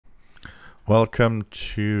Welcome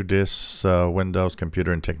to this Windows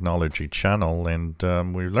Computer and Technology channel, and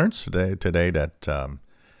we learned today that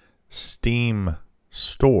Steam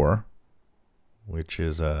Store, which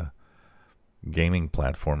is a gaming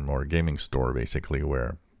platform or gaming store basically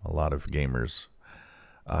where a lot of gamers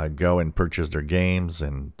go and purchase their games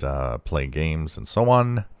and play games and so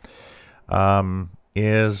on,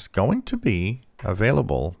 is going to be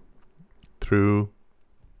available through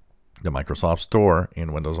the Microsoft Store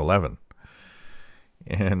in Windows 11.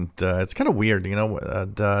 And it's kind of weird,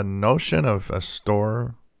 the notion of a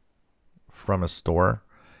store from a store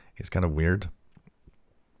is kind of weird.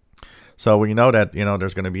 So we know that,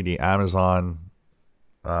 there's going to be the Amazon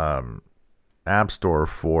App Store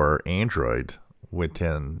for Android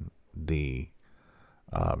within the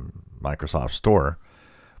Microsoft Store.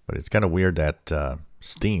 But it's kind of weird that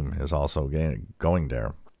Steam is also going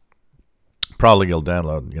there. Probably you'll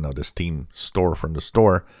download, the Steam Store from the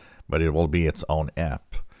store, but it will be its own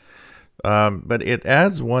app. But it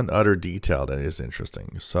adds one other detail that is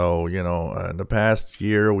interesting. So, in the past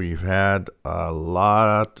year, we've had a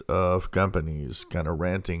lot of companies kind of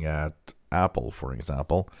ranting at Apple, for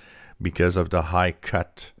example, because of the high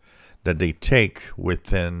cut that they take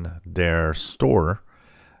within their store,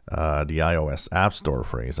 the iOS App Store,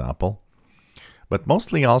 for example. But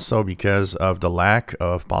mostly also because of the lack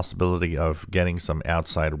of possibility of getting some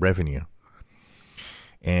outside revenue.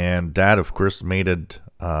 And that, of course, made it,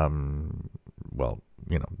 there's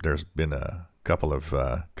been a couple of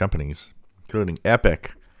companies, including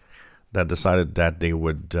Epic, that decided that they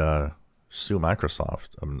would sue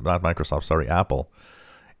Microsoft, Apple,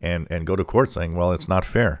 and go to court saying, well, it's not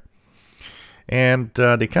fair. And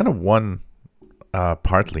they kind of won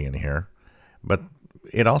partly in here, but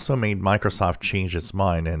it also made Microsoft change its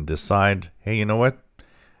mind and decide, hey, you know what?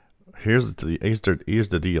 Here's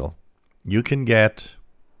the deal.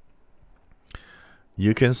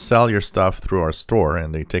 You can sell your stuff through our store,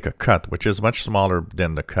 and they take a cut, which is much smaller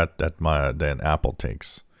than the cut that Apple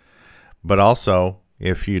takes. But also,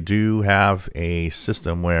 if you do have a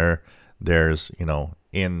system where there's,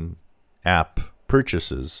 in-app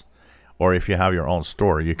purchases, or if you have your own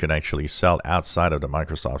store, you can actually sell outside of the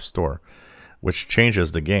Microsoft Store, which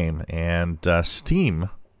changes the game. And Steam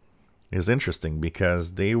is interesting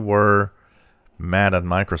because they were mad at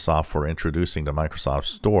Microsoft for introducing the Microsoft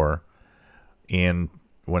Store in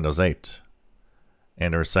Windows 8,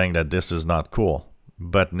 and they're saying that this is not cool.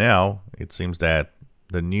 But now it seems that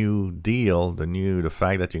the new deal, the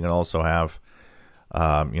fact that you can also have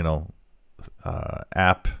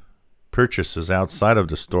app purchases outside of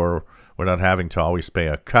the store without having to always pay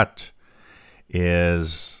a cut,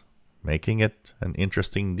 is making it an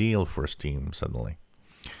interesting deal for Steam suddenly.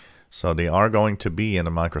 So they are going to be in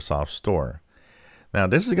the Microsoft Store. Now,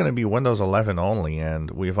 this is going to be Windows 11 only,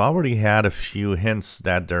 and we've already had a few hints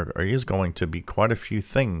that there is going to be quite a few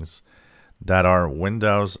things that are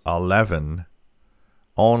Windows 11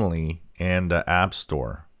 only in the App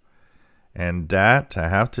Store. And that, I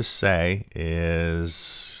have to say,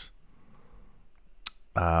 is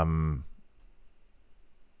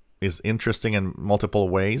interesting in multiple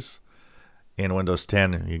ways. In Windows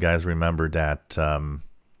 10, you guys remember that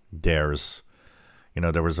there was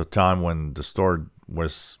a time when the store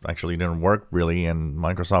didn't work really, and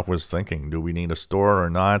Microsoft was thinking, do we need a store or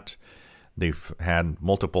not? They've had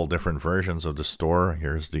multiple different versions of the store.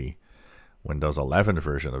 Here's the Windows 11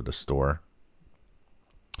 version of the store.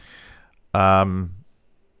 But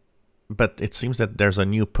it seems that there's a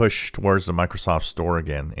new push towards the Microsoft Store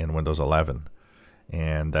again in Windows 11,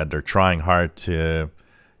 and that they're trying hard to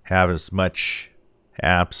have as much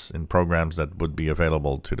apps and programs that would be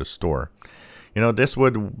available to the store. This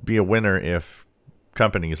would be a winner if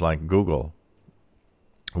companies like Google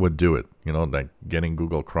would do it, like getting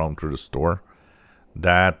Google Chrome through the store.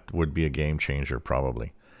 That would be a game changer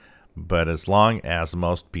probably. But as long as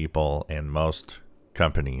most people and most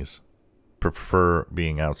companies prefer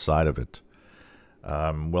being outside of it,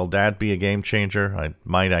 will that be a game changer? I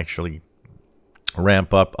might actually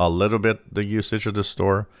ramp up a little bit the usage of the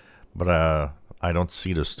store, but I don't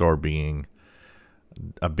see the store being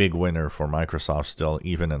a big winner for Microsoft still,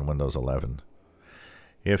 even in Windows 11.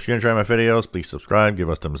 If you enjoy my videos, please subscribe, give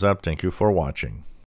us thumbs up. Thank you for watching.